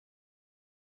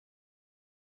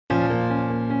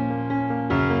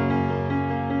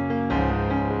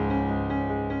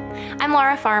I'm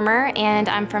Laura Farmer, and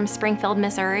I'm from Springfield,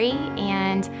 Missouri,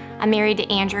 and I'm married to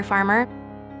Andrew Farmer.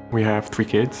 We have 3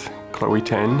 kids, Chloe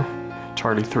 10,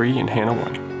 Charlie 3, and Hannah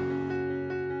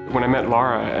 1. When I met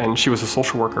Laura and she was a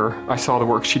social worker, I saw the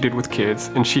work she did with kids,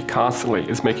 and she constantly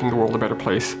is making the world a better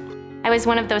place. I was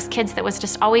one of those kids that was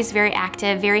just always very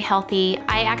active, very healthy.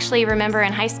 I actually remember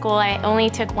in high school I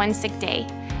only took 1 sick day.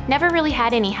 Never really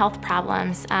had any health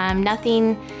problems,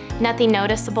 nothing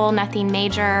noticeable, nothing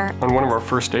major. On one of our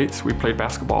first dates, we played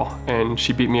basketball, and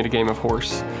she beat me at a game of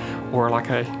horse, or like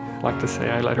I like to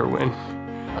say, I let her win.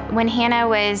 When Hannah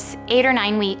was 8 or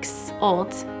 9 weeks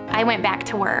old, I went back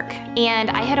to work,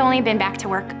 and I had only been back to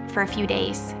work for a few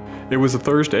days. It was a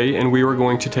Thursday, and we were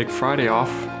going to take Friday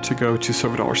off to go to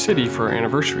Silver Dollar City for our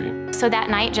anniversary. So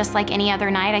that night, just like any other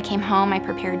night, I came home, I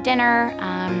prepared dinner,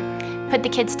 put the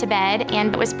kids to bed,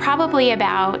 and it was probably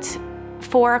about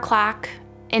 4 o'clock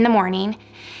in the morning.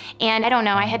 And I don't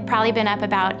know, I had probably been up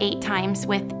about 8 times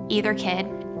with either kid,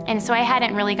 and so I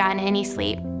hadn't really gotten any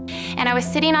sleep. And I was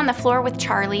sitting on the floor with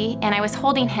Charlie, and I was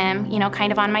holding him, you know,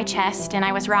 kind of on my chest, and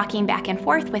I was rocking back and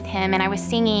forth with him, and I was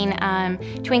singing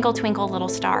Twinkle, Twinkle, Little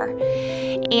Star.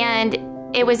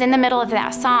 And it was in the middle of that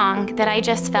song that I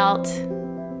just felt,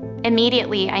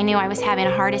 immediately, I knew I was having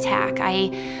a heart attack. I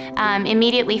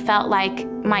immediately felt like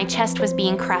my chest was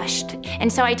being crushed.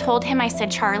 And so I told him, I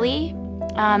said, Charlie,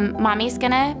 Mommy's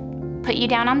gonna put you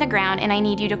down on the ground, and I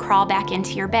need you to crawl back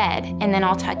into your bed, and then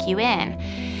I'll tuck you in.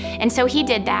 And so he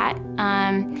did that,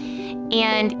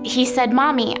 and he said,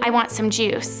 Mommy, I want some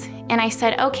juice. And I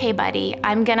said, okay, buddy,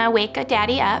 I'm gonna wake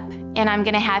Daddy up, and I'm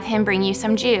gonna have him bring you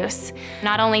some juice.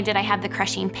 Not only did I have the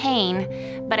crushing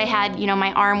pain, but I had, you know,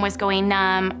 my arm was going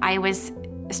numb, I was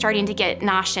starting to get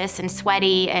nauseous and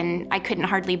sweaty, and I couldn't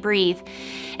hardly breathe.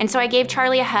 And so I gave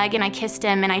Charlie a hug, and I kissed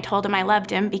him, and I told him I loved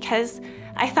him, because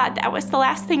I thought that was the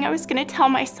last thing I was gonna tell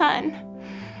my son.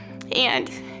 And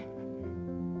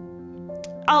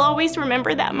I'll always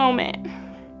remember that moment.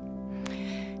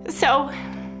 So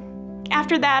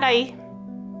after that, I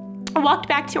walked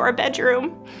back to our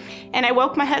bedroom, and I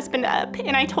woke my husband up,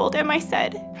 and I told him, I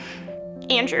said,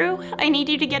 Andrew, I need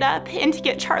you to get up and to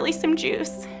get Charlie some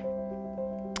juice.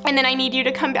 And then I need you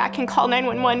to come back and call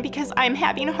 911 because I'm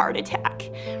having a heart attack.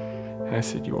 And I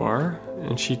said, you are?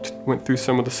 And she went through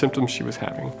some of the symptoms she was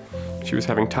having. She was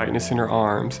having tightness in her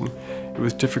arms, and it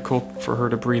was difficult for her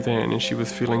to breathe in, and she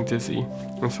was feeling dizzy.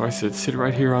 And so I said, sit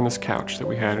right here on this couch that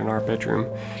we had in our bedroom.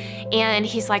 And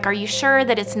he's like, are you sure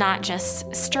that it's not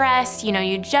just stress? You know,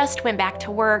 you just went back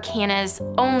to work. Hannah's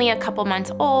only a couple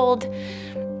months old.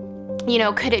 You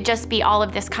know, could it just be all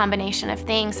of this combination of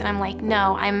things? And I'm like,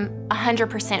 no, I'm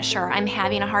 100% sure I'm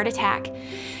having a heart attack.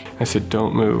 I said,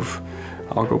 don't move.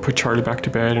 I'll go put Charlie back to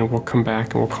bed, and we'll come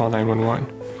back and we'll call 911.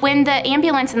 When the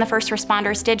ambulance and the first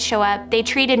responders did show up, they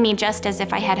treated me just as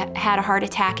if I had had a heart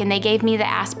attack, and they gave me the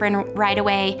aspirin right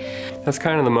away. That's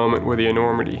kind of the moment where the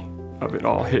enormity of it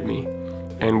all hit me.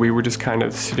 And we were just kind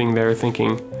of sitting there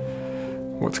thinking,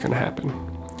 what's gonna happen?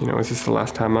 You know, is this the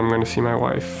last time I'm gonna see my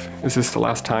wife? Is this the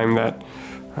last time that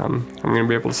I'm gonna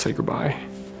be able to say goodbye?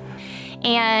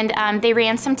 And they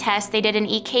ran some tests. They did an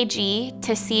EKG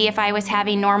to see if I was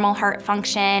having normal heart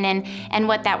function and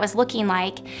what that was looking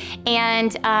like.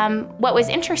 And what was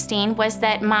interesting was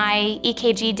that my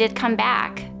EKG did come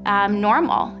back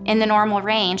normal, in the normal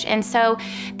range. And so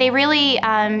they really,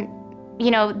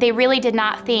 you know, they really did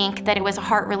not think that it was a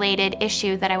heart-related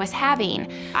issue that I was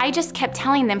having. I just kept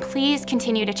telling them, please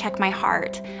continue to check my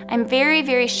heart. I'm very,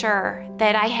 very sure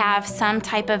that I have some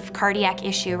type of cardiac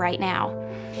issue right now.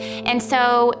 And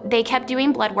so they kept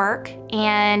doing blood work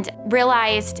and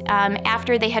realized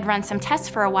after they had run some tests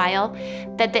for a while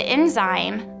that the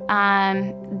enzyme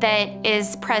that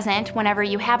is present whenever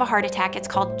you have a heart attack, it's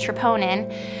called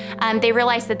troponin, they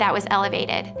realized that that was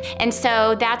elevated. And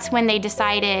so that's when they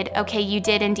decided, okay, you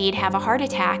did indeed have a heart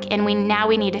attack, and now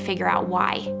we need to figure out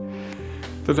why.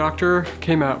 The doctor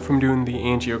came out from doing the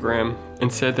angiogram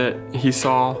and said that he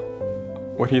saw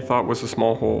what he thought was a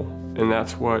small hole, and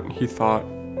that's what he thought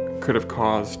could have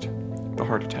caused the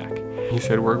heart attack. He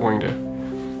said, we're going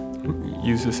to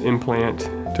use this implant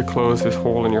to close this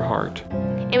hole in your heart.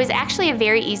 It was actually a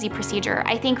very easy procedure.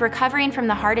 I think recovering from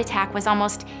the heart attack was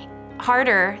almost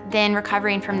harder than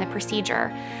recovering from the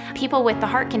procedure. People with the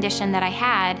heart condition that I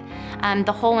had,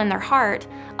 the hole in their heart,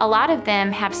 a lot of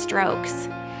them have strokes.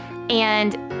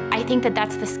 And I think that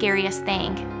that's the scariest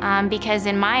thing, because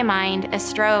in my mind, a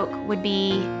stroke would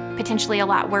be potentially a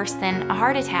lot worse than a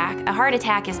heart attack. A heart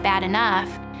attack is bad enough.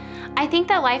 I think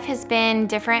that life has been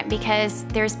different because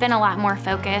there's been a lot more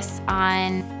focus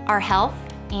on our health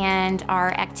and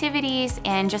our activities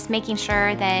and just making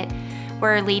sure that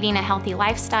we're leading a healthy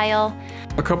lifestyle.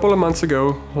 A couple of months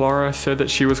ago, Laura said that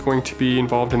she was going to be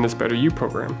involved in this Better You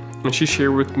program, and she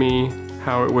shared with me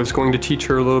how it was going to teach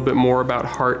her a little bit more about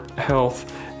heart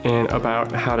health and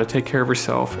about how to take care of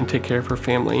herself and take care of her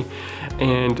family.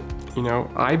 And you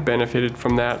know, I benefited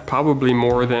from that probably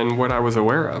more than what I was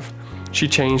aware of. She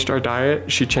changed our diet,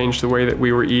 she changed the way that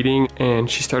we were eating, and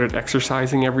she started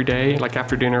exercising every day. Like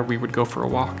after dinner, we would go for a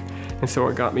walk. And so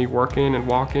it got me working and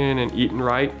walking and eating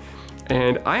right.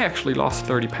 And I actually lost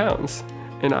 30 pounds.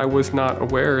 And I was not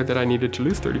aware that I needed to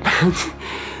lose 30 pounds.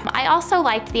 I also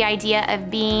liked the idea of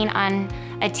being on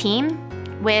a team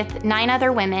with 9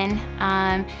 other women,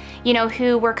 you know,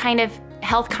 who were kind of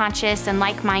health conscious and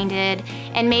like-minded,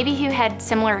 and maybe who had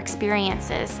similar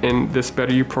experiences. And this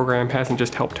Better You program hasn't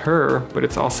just helped her, but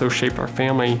it's also shaped our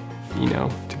family, you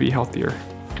know, to be healthier.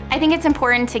 I think it's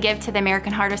important to give to the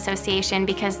American Heart Association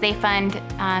because they fund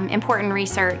important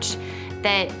research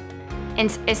that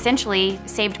essentially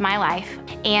saved my life.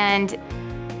 And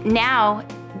now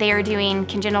they are doing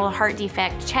congenital heart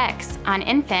defect checks on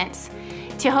infants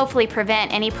to hopefully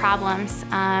prevent any problems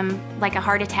like a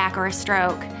heart attack or a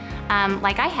stroke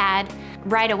like I had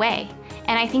right away.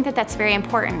 And I think that that's very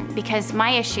important because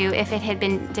my issue, if it had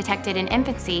been detected in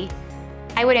infancy,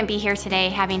 I wouldn't be here today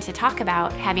having to talk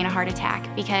about having a heart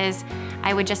attack because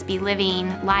I would just be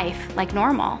living life like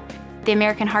normal. The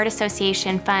American Heart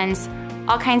Association funds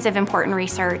all kinds of important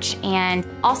research and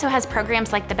also has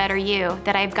programs like the Better You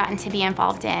that I've gotten to be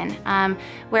involved in,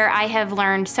 where I have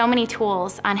learned so many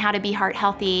tools on how to be heart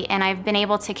healthy, and I've been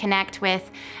able to connect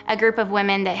with a group of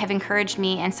women that have encouraged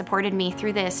me and supported me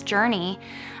through this journey.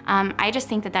 I just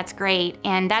think that that's great,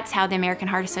 and that's how the American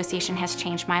Heart Association has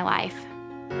changed my life.